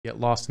get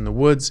lost in the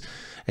woods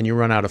and you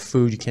run out of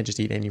food, you can't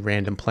just eat any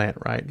random plant,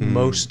 right?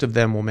 Most of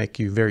them will make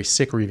you very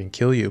sick or even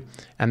kill you.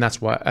 And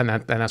that's why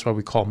that's why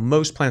we call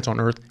most plants on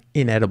earth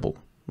inedible,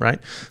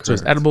 right? Correct. So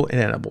it's edible,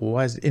 inedible.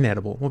 Why is it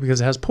inedible? Well,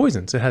 because it has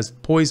poisons. It has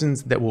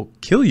poisons that will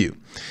kill you.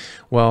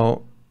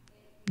 Well,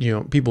 you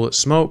know, people that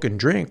smoke and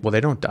drink, well,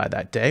 they don't die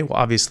that day. Well,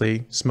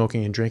 obviously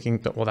smoking and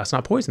drinking, well, that's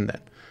not poison then,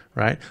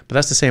 right? But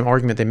that's the same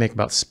argument they make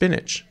about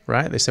spinach,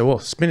 right? They say, well,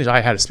 spinach,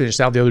 I had a spinach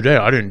salad the other day,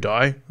 I didn't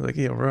die. Like,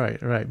 yeah,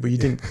 right. But you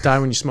didn't die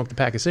when you smoked a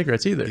pack of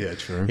cigarettes either. Yeah,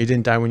 true. You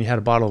didn't die when you had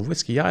a bottle of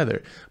whiskey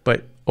either.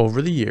 But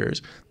over the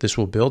years, this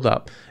will build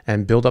up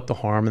the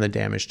harm and the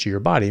damage to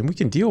your body. And we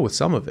can deal with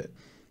some of it,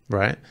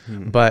 right?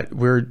 But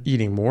we're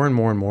eating more and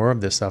more and more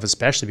of this stuff,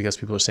 especially because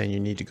people are saying you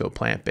need to go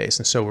plant-based.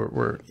 And so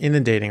we're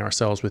inundating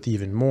ourselves with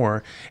even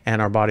more,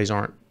 and our bodies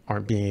aren't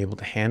being able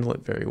to handle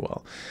it very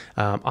well.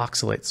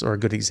 Oxalates are a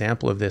good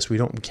example of this. We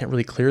can't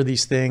really clear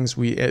these things.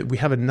 We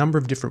have a number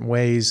of different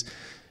ways,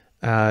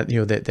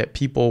 that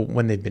people,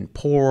 when they've been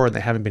poor and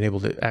they haven't been able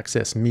to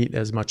access meat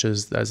as much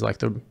as like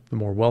the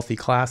more wealthy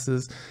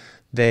classes,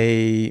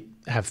 they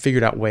have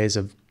figured out ways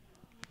of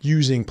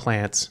using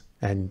plants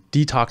and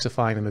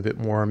detoxifying them a bit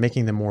more,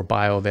 making them more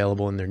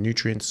bioavailable in their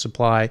nutrient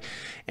supply.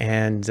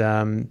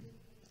 And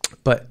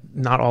but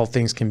not all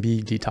things can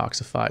be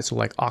detoxified. So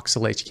like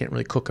oxalates, you can't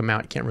really cook them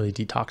out. You can't really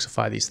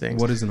detoxify these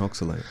things. What is an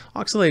oxalate?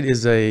 Oxalate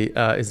is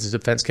a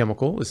defense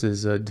chemical. This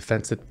is a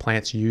defense that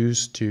plants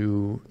use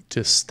to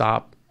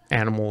stop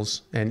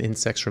animals and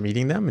insects from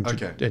eating them and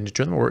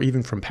deter them, or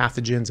even from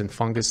pathogens and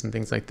fungus and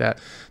things like that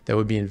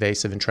would be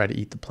invasive and try to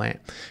eat the plant.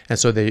 And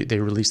so they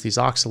release these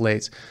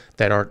oxalates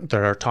that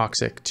are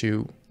toxic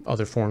to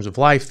other forms of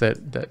life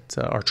that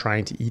are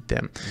trying to eat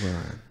them.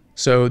 Right.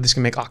 So this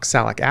can make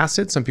oxalic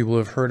acid. Some people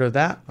have heard of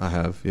that. I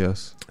have,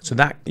 yes. So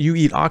that you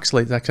eat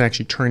oxalate, that can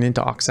actually turn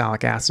into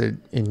oxalic acid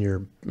in your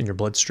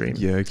bloodstream.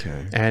 Yeah,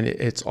 okay. And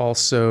it's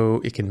also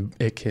it can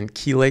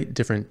chelate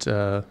different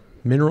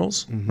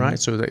minerals, right?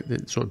 So that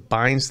it sort of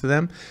binds to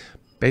them.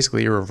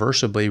 Basically,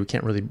 irreversibly, we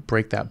can't really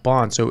break that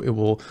bond. So it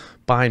will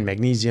bind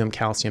magnesium,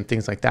 calcium,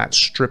 things like that,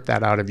 strip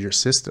that out of your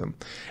system.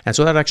 And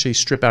so that actually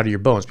strip out of your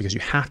bones, because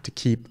you have to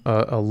keep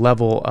a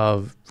level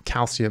of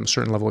calcium, a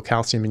certain level of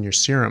calcium in your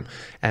serum.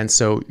 And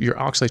so your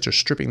oxalates are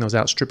stripping those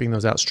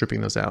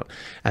out.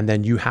 And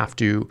then you have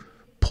to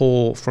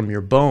pull from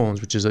your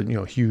bones, which is a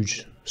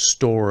huge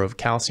store of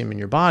calcium in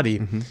your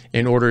body,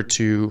 in order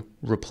to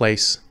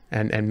replace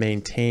and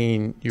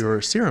maintain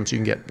your serum, so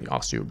you can get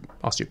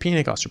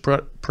osteopenic,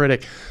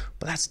 osteoporotic,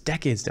 but that's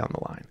decades down the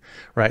line,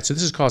 right? So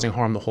this is causing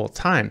harm the whole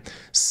time.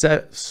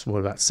 What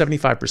about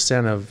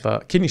 75%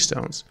 of kidney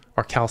stones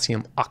are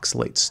calcium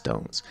oxalate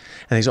stones?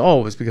 And they say,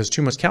 oh, it's because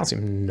too much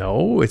calcium.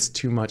 No, it's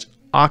too much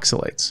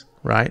oxalates,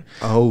 right?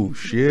 Oh,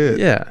 shit.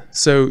 Yeah.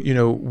 So,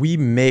 we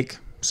make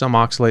some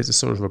oxalates as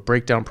sort of a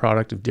breakdown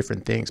product of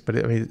different things, but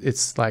I mean,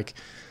 it's like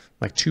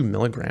 2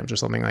 milligrams or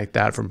something like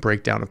that from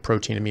breakdown of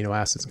protein, amino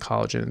acids, and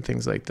collagen and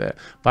things like that.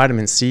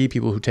 Vitamin C,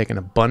 people who take an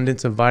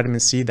abundance of vitamin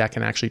C, that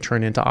can actually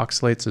turn into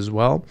oxalates as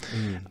well.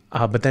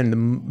 But then the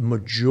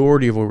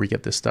majority of where we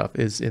get this stuff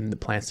is in the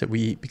plants that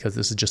we eat, because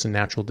this is just a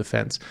natural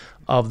defense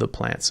of the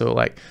plant.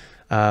 So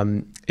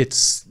and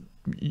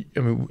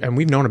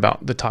we've known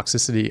about the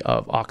toxicity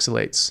of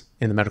oxalates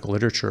in the medical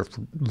literature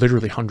for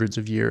literally hundreds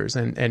of years.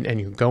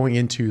 And going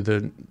into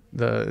the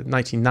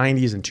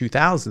 1990s and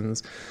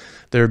 2000s,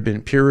 there have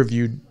been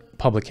peer-reviewed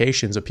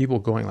publications of people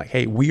going like,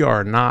 hey, we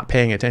are not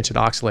paying attention to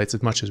oxalates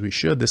as much as we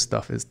should. This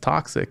stuff is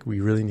toxic. We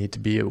really need to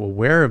be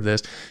aware of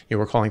this.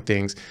 We're calling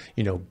things,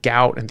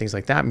 gout and things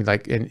like that. I mean,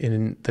 like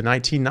in the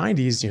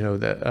 1990s,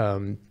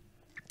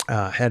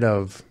 the head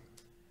of,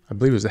 I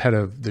believe it was the head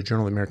of the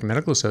Journal of the American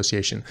Medical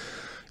Association,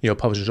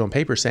 published his own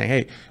paper saying,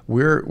 hey,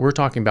 we're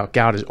talking about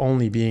gout as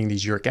only being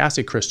these uric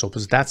acid crystals,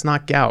 because that's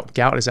not gout.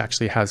 Gout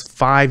actually has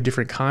 5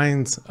 different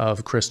kinds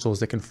of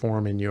crystals that can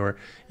form in your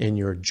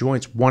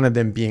joints, one of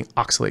them being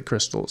oxalate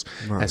crystals.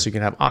 Right. And so you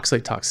can have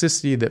oxalate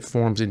toxicity that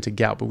forms into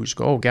gout, but we just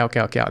go, oh, gout.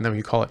 And then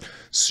we call it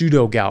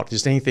pseudo gout,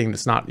 just anything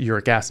that's not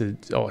uric acid,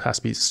 oh, it has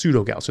to be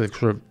pseudo gout. So they've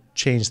sort of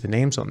changed the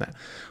names on that.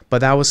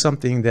 But that was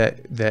something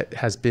that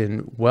has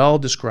been well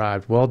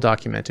described, well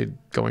documented,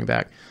 going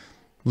back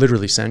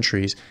literally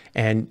centuries,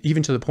 and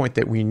even to the point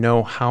that we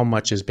know how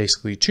much is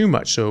basically too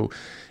much. So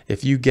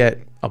if you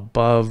get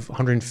above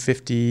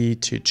 150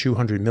 to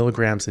 200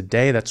 milligrams a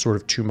day, that's sort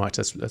of too much.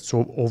 That's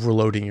sort of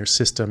overloading your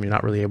system. You're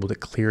not really able to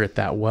clear it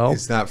that well.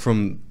 Is that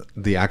from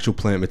the actual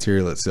plant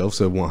material itself?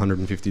 So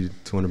 150 to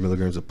 200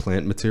 milligrams of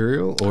plant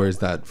material, or is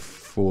that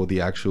for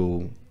the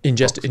actual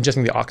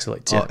ingesting the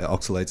oxalates? Yeah.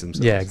 Oxalates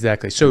themselves. Yeah,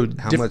 exactly. So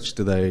how much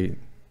do they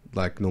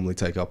normally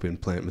take up in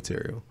plant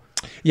material?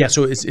 Yeah,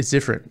 so it's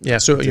different. Yeah,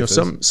 so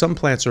some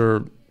plants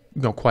are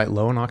quite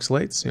low in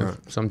oxalates. Right.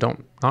 Some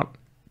don't.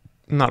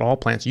 Not all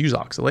plants use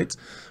oxalates,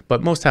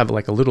 but most have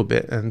like a little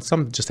bit, and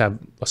some just have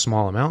a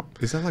small amount.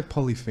 Is that like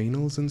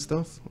polyphenols and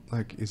stuff?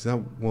 Like, is that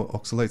what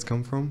oxalates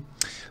come from?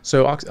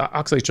 So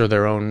oxalates are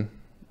their own.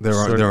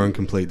 Their own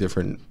complete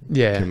different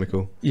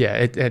chemical.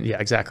 Yeah, yeah,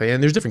 exactly.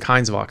 And there's different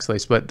kinds of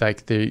oxalates, but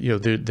like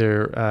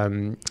they're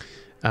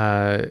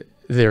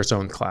they're its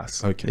own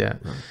class. Okay. Yeah.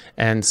 Right.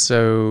 And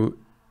so,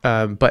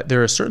 but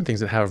there are certain things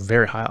that have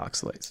very high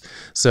oxalates.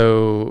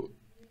 So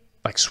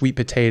like sweet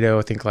potato,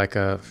 I think like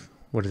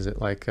what is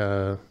it? Like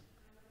a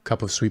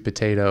cup of sweet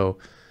potato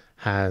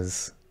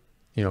has,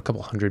 a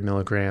couple 100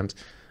 milligrams.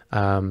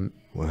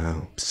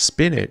 Wow.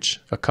 Spinach,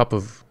 a cup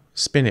of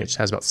spinach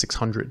has about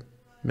 600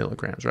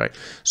 milligrams, right?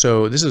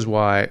 So this is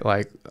why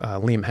like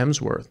Liam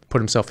Hemsworth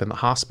put himself in the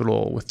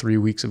hospital with 3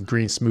 weeks of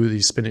green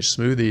smoothies, spinach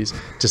smoothies,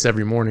 just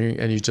every morning,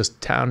 and he's just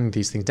pounding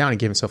these things down. He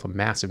gave himself a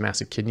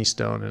massive kidney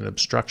stone and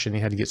obstruction. He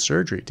had to get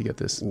surgery to get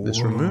this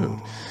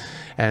removed.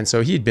 And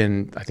so he'd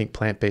been, I think,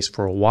 plant-based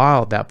for a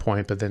while at that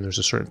point, but then there's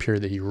a certain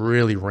period that he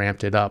really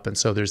ramped it up. And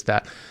so there's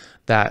the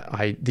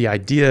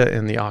idea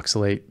in the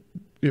oxalate,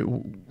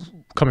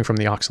 coming from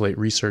the oxalate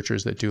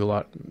researchers that do a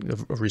lot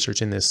of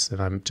research in this, and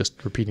I'm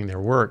just repeating their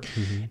work,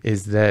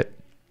 is that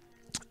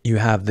you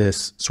have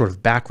this sort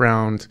of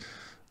background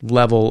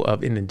level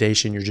of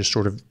inundation. You're just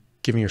sort of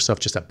giving yourself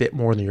just a bit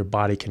more than your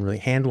body can really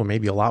handle, or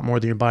maybe a lot more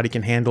than your body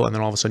can handle. And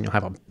then all of a sudden you'll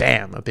have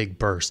a big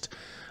burst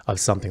of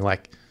something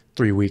like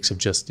 3 weeks of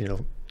just,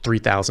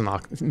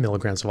 3,000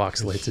 milligrams of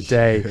oxalates a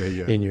day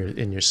in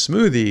your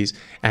smoothies,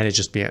 and it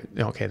just be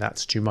okay,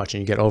 that's too much,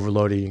 and you get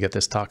overloaded, you get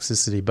this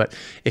toxicity. But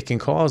it can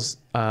cause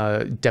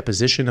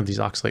deposition of these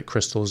oxalate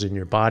crystals in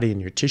your body, in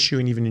your tissue,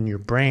 and even in your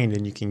brain,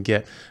 and you can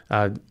get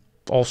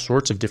all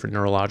sorts of different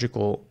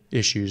neurological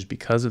issues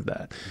because of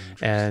that.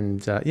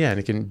 And and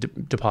it can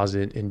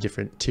deposit in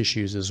different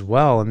tissues as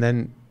well. And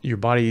then your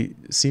body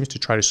seems to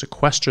try to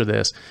sequester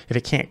this. If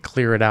it can't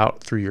clear it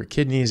out through your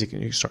kidneys, you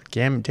can start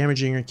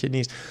damaging your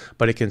kidneys,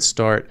 but it can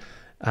start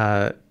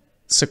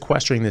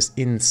sequestering this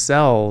in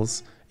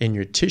cells in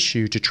your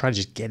tissue to try to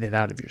just get it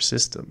out of your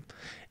system.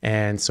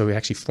 And so it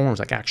actually forms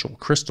like actual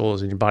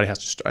crystals, and your body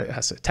has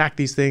to attack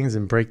these things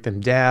and break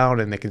them down,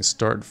 and they can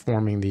start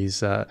forming these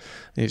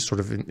sort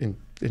of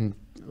in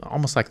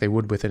almost like they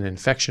would with an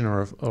infection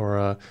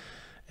or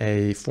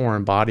a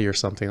foreign body or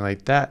something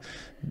like that.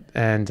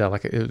 And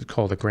like it was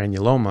called a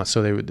granuloma.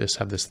 So they would just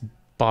have this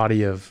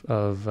body of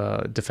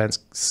defense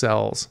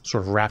cells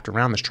sort of wrapped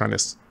around this, trying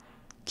to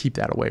keep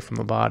that away from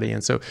the body.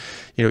 And so,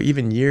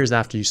 even years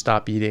after you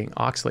stop eating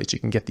oxalates, you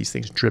can get these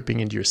things dripping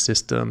into your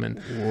system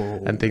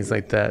and things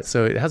like that.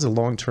 So it has a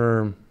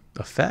long-term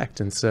effect.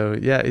 And so,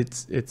 yeah,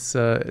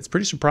 it's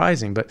pretty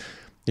surprising, but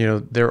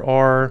there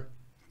are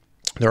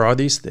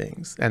these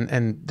things,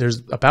 and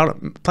there's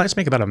plants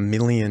make about 1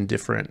 million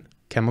different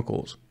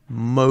chemicals.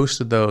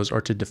 Most of those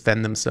are to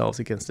defend themselves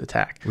against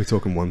attack. We're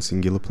talking one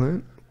singular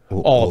plant?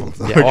 All of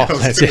them. Yeah, all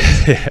plants.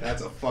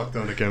 That's a fuck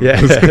ton of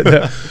chemicals.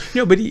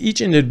 Yeah, but each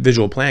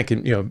individual plant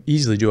can,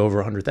 easily do over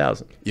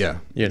 100,000. Yeah.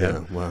 Yeah,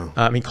 wow.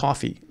 I mean,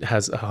 coffee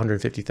has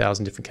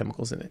 150,000 different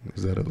chemicals in it.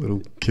 Is that a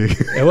little kick?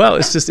 Well,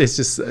 it's just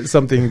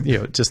something,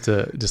 just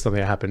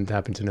something I happen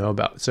to know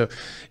about. So,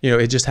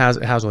 it just has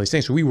all these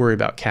things. So we worry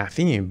about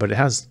caffeine, but it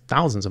has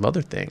thousands of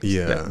other things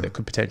that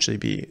could potentially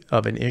be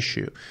of an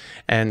issue.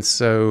 And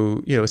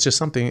so, it's just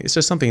something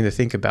to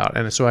think about.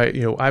 And so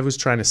I was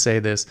trying to say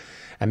this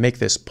and make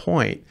this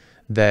point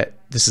that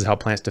this is how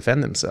plants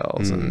defend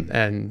themselves.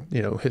 And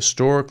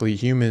historically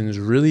humans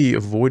really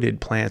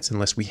avoided plants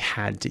unless we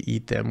had to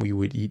eat them. We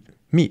would eat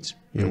meat.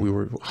 We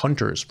were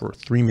hunters for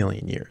 3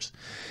 million years.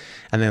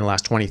 And then the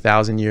last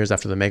 20,000 years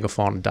after the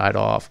megafauna died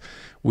off,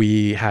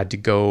 we had to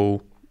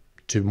go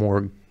to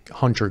more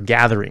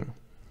hunter-gathering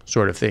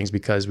sort of things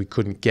because we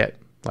couldn't get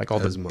like all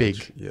the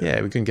big, we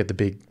couldn't get the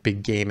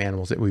big game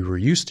animals that we were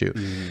used to.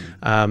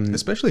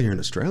 Especially here in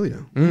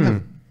Australia. Yeah.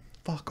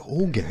 Fuck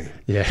all game.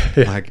 Yeah.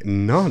 Like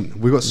none.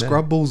 We've got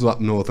scrub bulls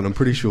up north, and I'm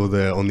pretty sure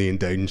they're on the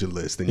endangered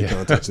list, and you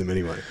can't touch them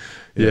anyway.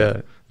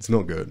 Yeah. It's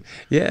not good.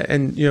 Yeah.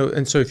 And,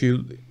 and so if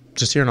you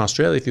just here in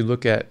Australia, if you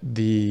look at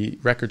the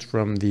records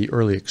from the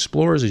early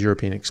explorers, the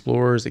European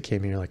explorers that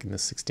came here like in the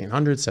 1600s,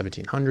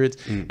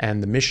 1700s,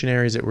 and the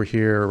missionaries that were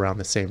here around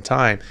the same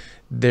time,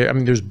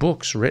 there's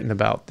books written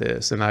about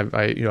this, and I've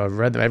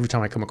read them. Every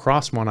time I come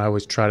across one, I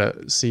always try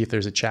to see if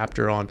there's a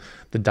chapter on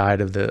the diet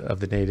of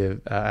the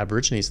native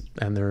Aborigines,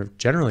 and there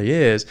generally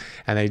is.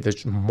 And they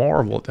just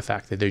marvel at the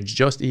fact that they're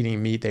just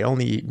eating meat. They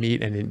only eat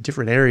meat, and in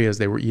different areas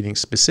they were eating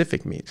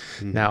specific meat.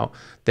 Now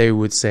they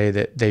would say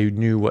that they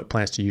knew what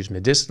plants to use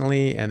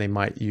medicinally, and they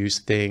might use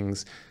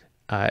things.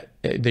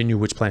 They knew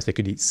which plants they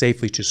could eat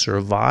safely to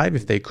survive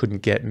if they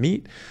couldn't get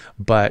meat.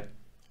 But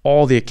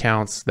all the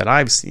accounts that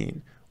I've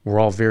seen were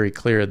all very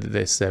clear that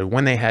they said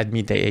when they had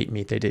meat, they ate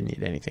meat. They didn't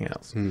eat anything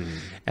else.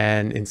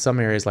 And in some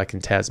areas, like in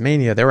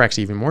Tasmania, they were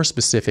actually even more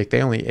specific.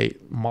 They only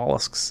ate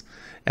mollusks.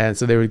 And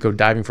so they would go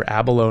diving for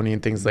abalone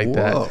and things like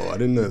that. Whoa, I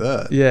didn't know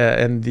that. Yeah,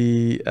 and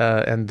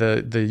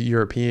the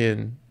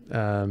European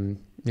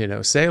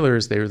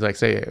sailors, they would like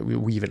say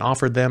we even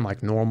offered them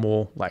like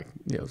normal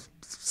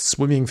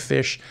swimming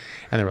fish,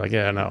 and they were like,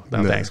 no,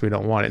 thanks, we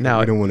don't want it. Now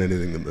we don't want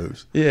anything that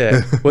moves.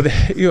 Yeah, well,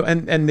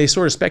 and they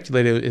sort of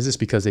speculated, is this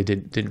because they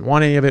didn't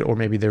want any of it, or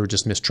maybe they were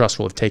just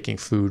mistrustful of taking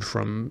food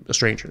from a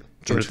stranger,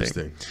 sort of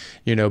thing.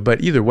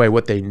 But either way,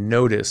 what they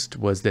noticed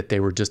was that they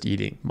were just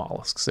eating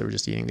mollusks. They were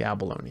just eating the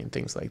abalone and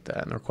things like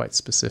that, and they're quite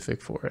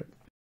specific for it.